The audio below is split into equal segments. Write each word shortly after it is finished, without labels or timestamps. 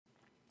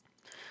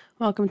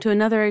Welcome to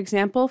another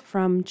example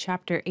from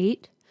Chapter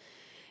 8.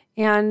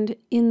 And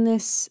in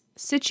this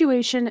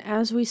situation,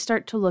 as we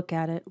start to look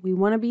at it, we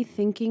want to be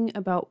thinking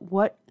about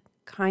what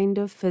kind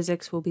of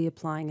physics we'll be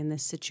applying in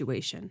this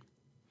situation.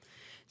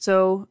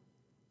 So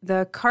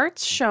the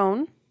carts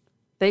shown,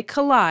 they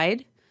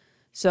collide.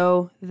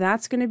 So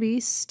that's going to be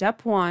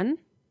step one.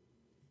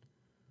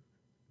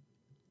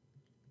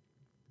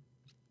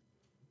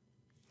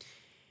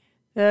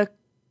 The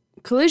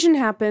collision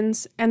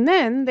happens, and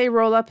then they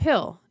roll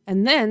uphill.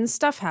 And then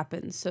stuff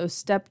happens. So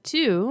step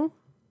two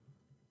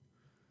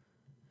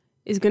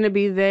is going to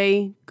be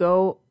they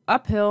go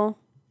uphill,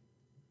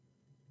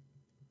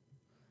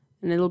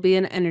 and it'll be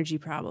an energy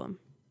problem.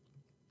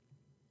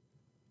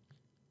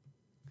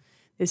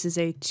 This is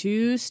a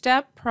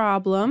two-step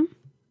problem.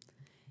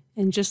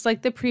 And just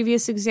like the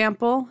previous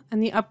example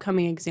and the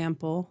upcoming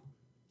example,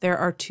 there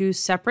are two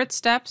separate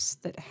steps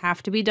that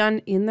have to be done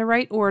in the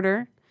right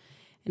order.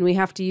 And we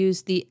have to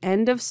use the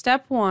end of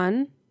step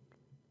one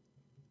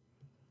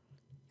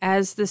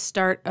as the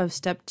start of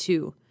step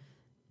two.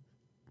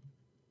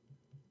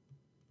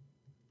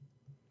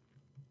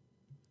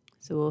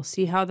 So we'll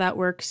see how that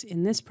works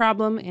in this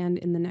problem and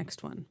in the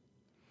next one.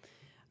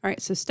 All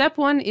right, so step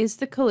one is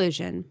the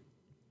collision.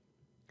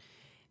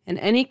 And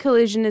any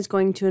collision is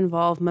going to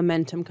involve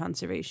momentum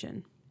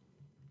conservation.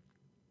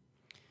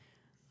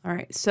 All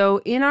right,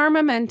 so in our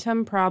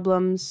momentum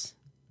problems,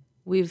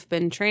 we've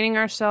been training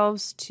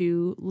ourselves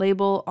to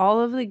label all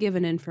of the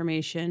given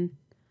information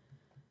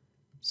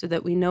so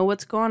that we know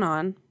what's going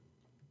on.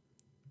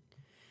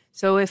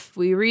 So if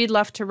we read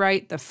left to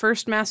right, the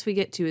first mass we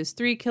get to is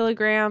 3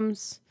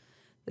 kilograms.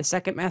 The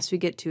second mass we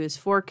get to is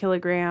 4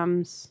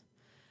 kilograms.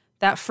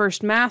 That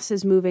first mass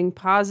is moving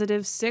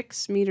positive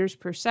 6 meters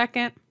per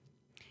second,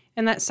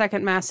 and that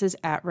second mass is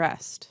at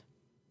rest.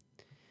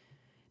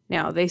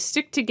 Now, they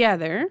stick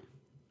together.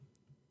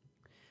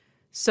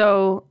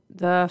 So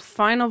the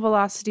final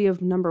velocity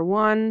of number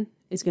one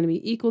is going to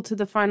be equal to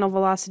the final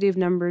velocity of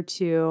number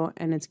two,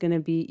 and it's going to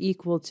be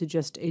equal to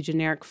just a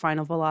generic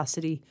final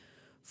velocity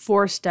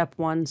for step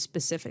one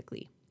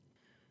specifically.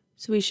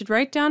 So we should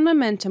write down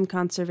momentum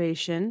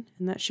conservation,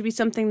 and that should be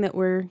something that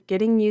we're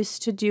getting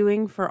used to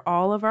doing for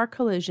all of our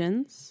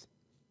collisions.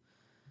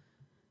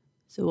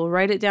 So we'll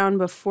write it down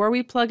before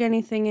we plug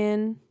anything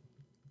in,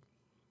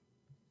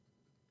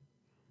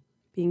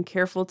 being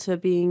careful to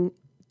be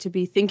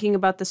thinking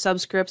about the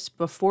subscripts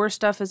before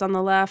stuff is on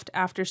the left,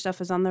 after stuff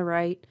is on the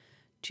right,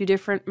 two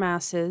different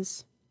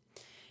masses.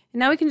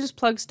 And now we can just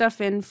plug stuff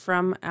in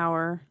from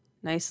our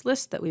nice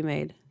list that we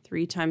made.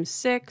 3 times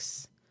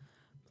 6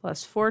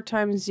 plus 4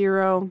 times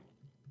 0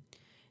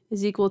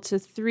 is equal to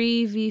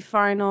 3v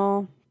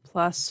final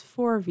plus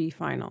 4v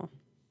final.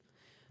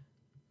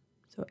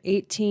 So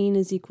 18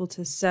 is equal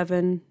to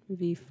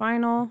 7v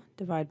final,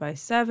 divide by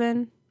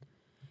 7.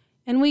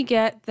 And we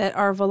get that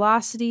our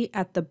velocity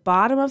at the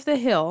bottom of the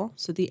hill,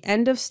 so the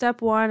end of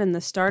step one and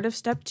the start of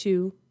step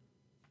two,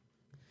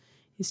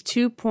 is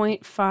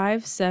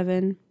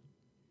 2.57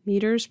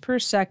 meters per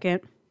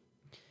second,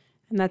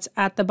 and that's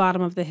at the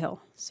bottom of the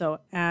hill. So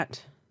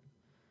at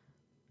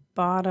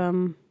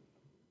bottom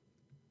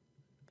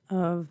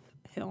of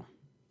hill.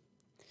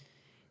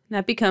 And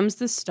that becomes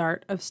the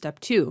start of step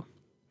two.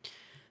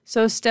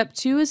 So step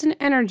two is an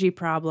energy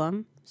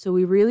problem, so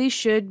we really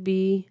should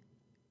be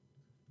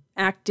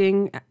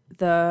going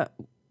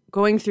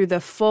through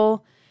the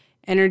full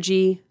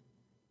energy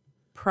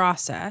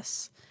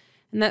process.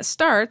 And that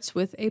starts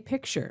with a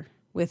picture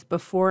with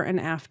before and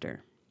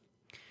after.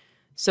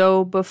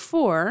 So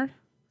before,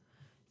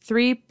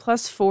 3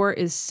 plus 4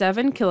 is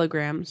 7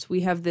 kilograms.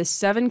 We have this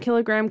 7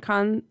 kilogram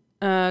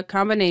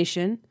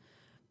combination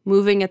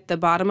moving at the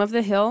bottom of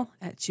the hill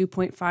at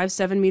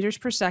 2.57 meters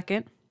per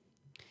second.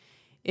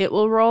 It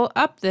will roll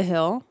up the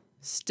hill,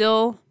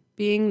 still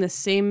being the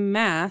same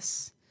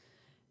mass,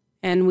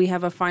 and we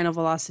have a final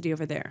velocity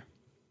over there.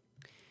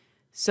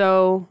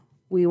 So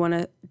we want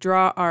to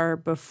draw our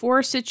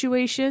before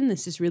situation.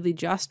 This is really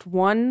just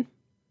one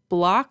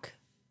block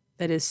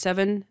that is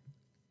 7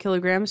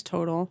 kilograms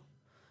total,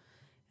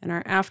 and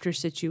our after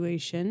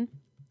situation.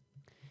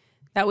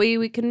 That way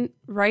we can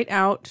write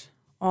out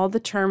all the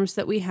terms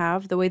that we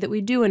have the way that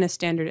we do in a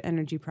standard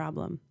energy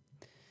problem.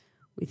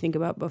 We think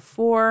about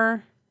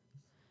before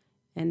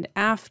and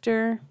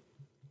after.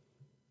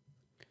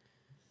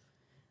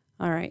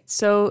 All right,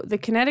 so the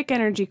kinetic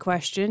energy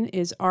question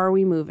is, are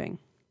we moving?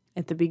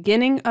 At the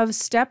beginning of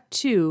step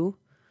two,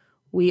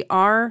 we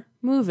are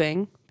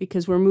moving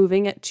because we're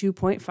moving at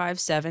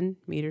 2.57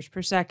 meters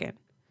per second.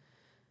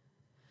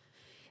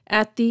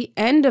 At the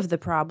end of the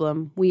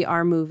problem, we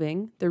are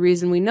moving. The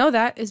reason we know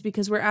that is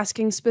because we're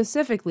asking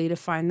specifically to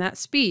find that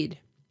speed.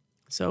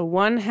 So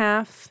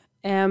 1/2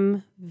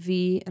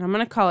 mv, and I'm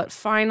going to call it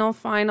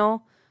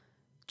final,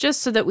 just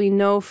so that we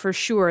know for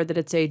sure that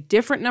it's a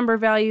different number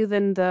value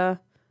than the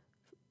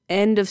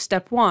end of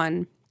step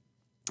one,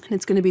 and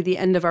it's going to be the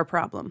end of our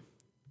problem.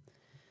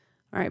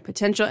 All right,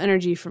 potential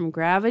energy from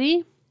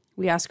gravity.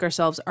 We ask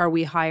ourselves, are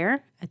we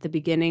higher? At the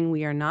beginning,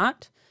 we are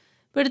not,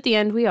 but at the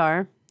end, we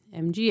are,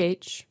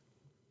 mgh.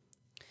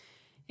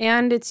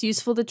 And it's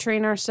useful to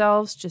train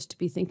ourselves just to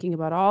be thinking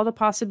about all the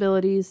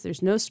possibilities.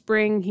 There's no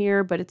spring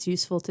here, but it's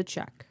useful to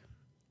check.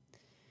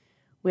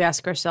 We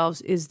ask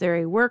ourselves, is there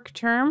a work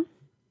term?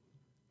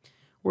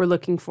 We're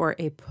looking for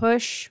a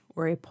push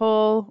or a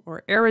pull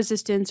or air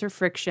resistance or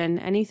friction,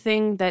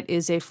 anything that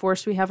is a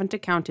force we haven't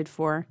accounted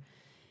for.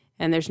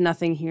 And there's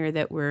nothing here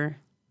that we're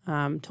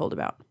told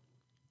about.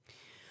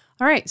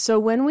 All right, so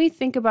when we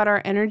think about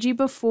our energy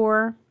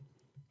before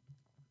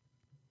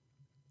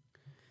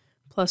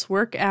plus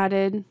work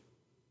added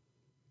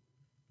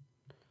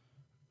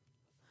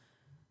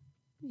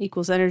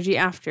equals energy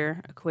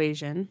after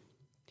equation,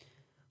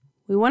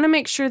 we want to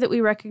make sure that we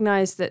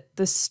recognize that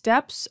the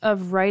steps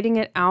of writing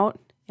it out,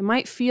 it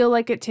might feel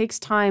like it takes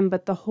time,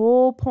 but the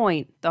whole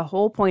point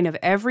of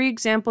every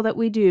example that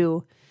we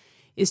do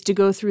is to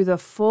go through the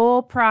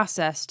full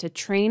process to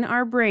train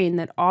our brain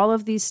that all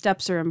of these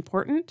steps are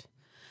important,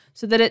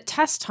 so that at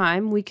test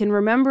time we can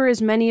remember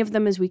as many of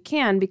them as we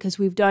can because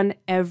we've done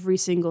every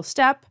single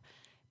step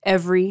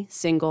every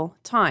single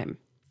time.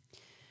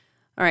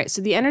 All right,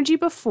 so the energy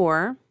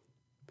before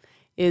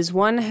is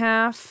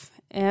 1/2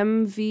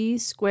 mv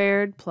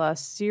squared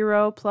plus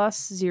 0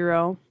 plus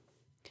 0.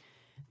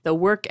 The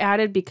work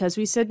added, because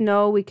we said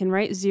no, we can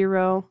write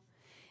 0.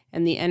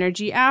 And the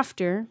energy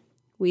after,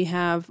 we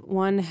have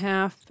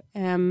 1/2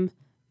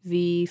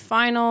 mv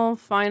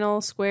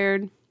final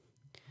squared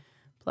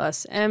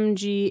plus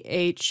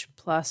mgh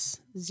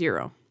plus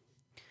 0.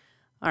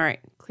 All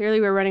right,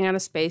 clearly we're running out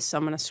of space, so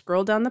I'm going to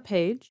scroll down the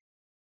page.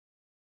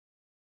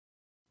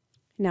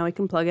 Now we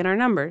can plug in our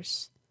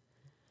numbers.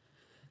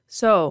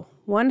 So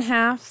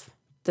 1/2,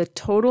 the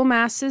total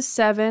mass is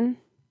 7.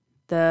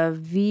 The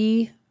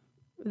v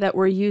that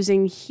we're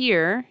using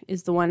here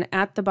is the one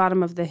at the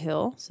bottom of the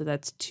hill, so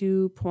that's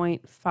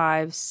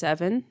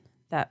 2.57.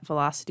 That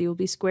velocity will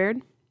be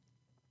squared.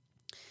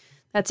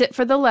 That's it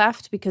for the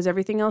left because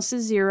everything else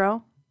is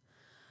 0.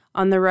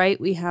 On the right,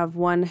 we have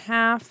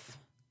 1/2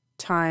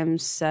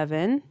 times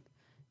 7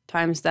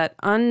 times that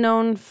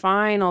unknown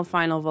final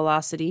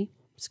velocity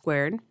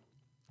squared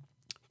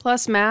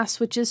plus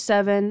mass, which is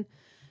 7,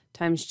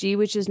 times g,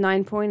 which is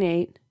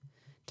 9.8,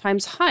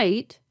 times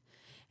height,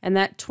 and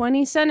that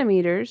 20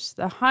 centimeters,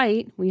 the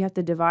height, we have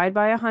to divide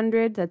by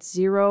 100, that's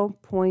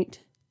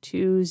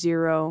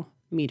 0.20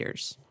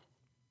 meters.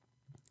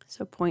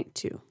 So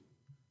 0.2.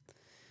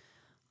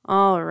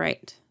 All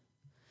right.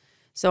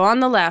 So on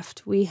the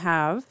left, we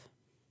have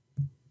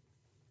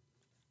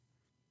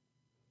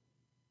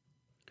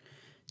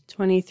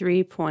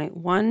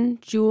 23.1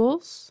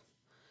 joules.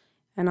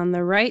 And on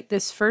the right,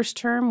 this first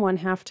term,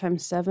 1/2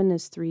 times 7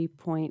 is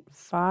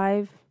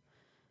 3.5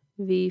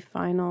 v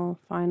final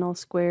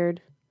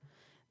squared.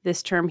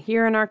 This term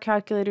here in our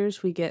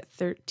calculators, we get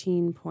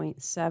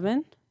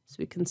 13.7. So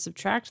we can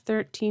subtract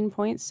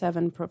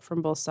 13.7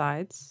 from both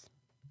sides.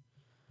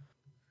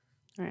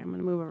 All right, I'm going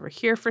to move over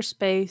here for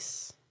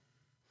space.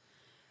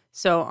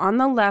 So on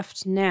the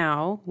left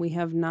now, we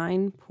have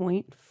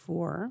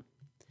 9.4,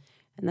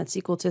 and that's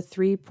equal to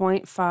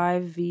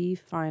 3.5 v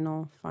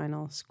final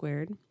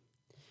squared.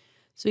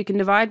 So we can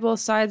divide both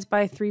sides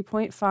by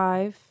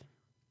 3.5,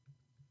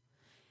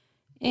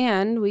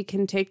 and we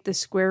can take the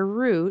square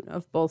root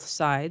of both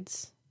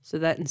sides, so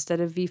that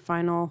instead of v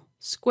final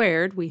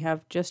squared, we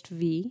have just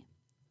v.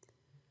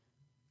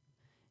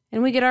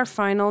 And we get our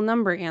final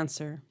number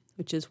answer,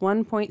 which is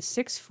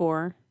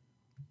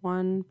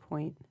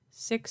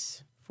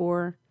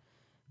 1.64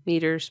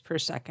 meters per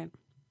second.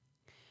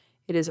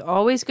 It is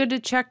always good to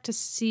check to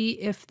see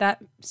if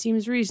that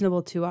seems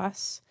reasonable to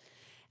us.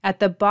 At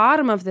the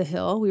bottom of the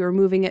hill, we were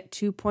moving at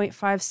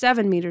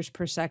 2.57 meters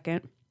per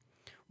second.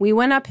 We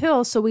went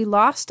uphill, so we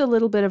lost a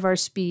little bit of our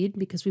speed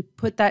because we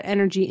put that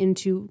energy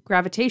into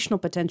gravitational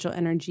potential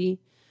energy.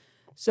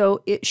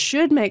 So it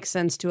should make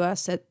sense to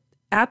us that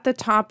at the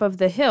top of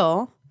the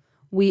hill,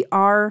 we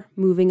are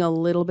moving a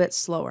little bit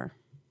slower.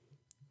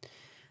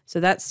 So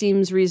that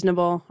seems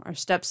reasonable. Our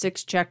step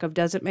 6 check of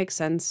does it make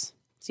sense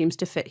seems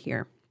to fit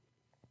here.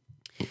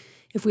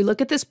 If we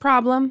look at this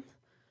problem,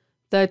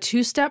 the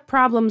 2-step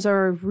problems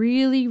are a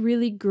really,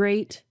 really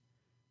great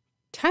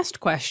test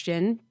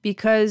question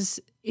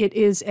because it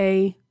is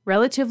a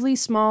relatively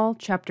small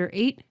Chapter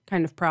 8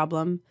 kind of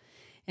problem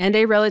and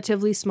a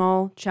relatively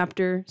small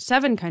Chapter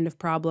 7 kind of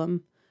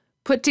problem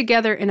put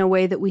together in a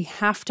way that we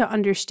have to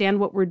understand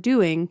what we're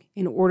doing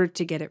in order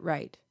to get it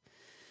right.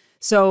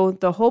 So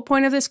the whole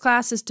point of this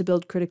class is to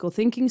build critical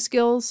thinking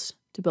skills,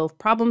 to build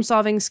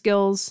problem-solving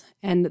skills,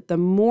 and the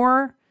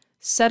more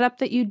setup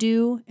that you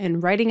do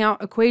and writing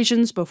out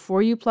equations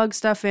before you plug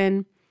stuff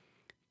in,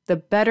 the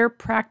better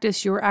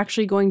practice you're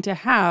actually going to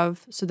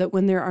have so that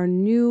when there are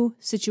new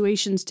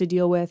situations to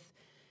deal with,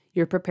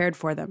 you're prepared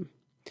for them.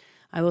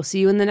 I will see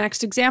you in the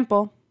next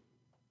example.